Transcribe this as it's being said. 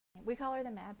We call her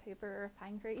the Mad Pooper of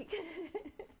Pine Creek.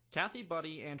 Kathy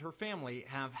Buddy and her family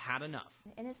have had enough.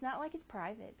 And it's not like it's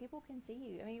private. People can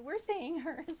see you. I mean, we're seeing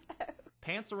her, so.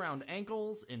 Pants around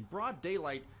ankles, in broad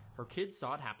daylight, her kids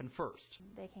saw it happen first.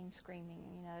 They came screaming,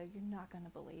 you know, you're not going to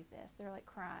believe this. They're like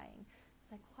crying.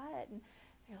 It's like, what? And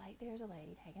they're like, there's a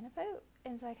lady taking a poop.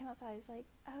 And so I come outside, it's like,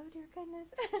 oh dear goodness.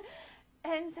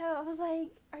 And so I was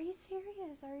like, are you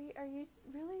serious? Are you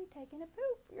really taking a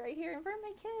poop right here in front of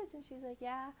my kids? And she's like,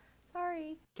 yeah,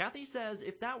 sorry. Kathy says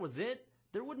if that was it,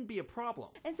 there wouldn't be a problem.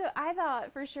 And so I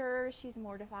thought for sure she's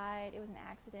mortified. It was an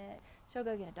accident. She'll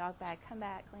go get a dog bag, come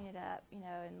back, clean it up, you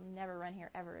know, and never run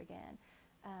here ever again.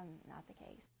 Not the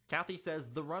case. Kathy says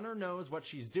the runner knows what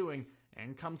she's doing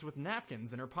and comes with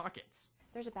napkins in her pockets.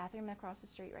 There's a bathroom across the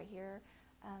street right here.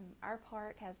 Our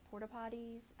park has porta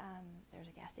potties. There's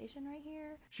a gas station right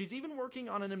here. She's even working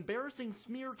on an embarrassing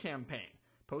smear campaign,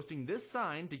 posting this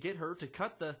sign to get her to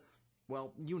cut the,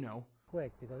 well, you know.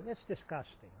 Quick, because it's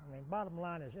disgusting. I mean, bottom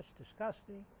line is it's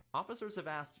disgusting. Officers have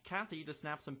asked Kathy to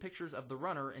snap some pictures of the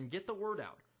runner and get the word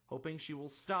out, hoping she will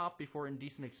stop before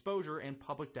indecent exposure and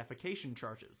public defecation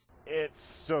charges.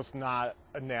 It's just not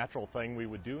a natural thing we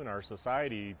would do in our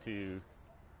society to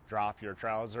drop your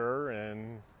trouser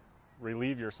and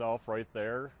relieve yourself right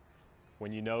there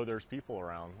when you know there's people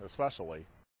around, especially.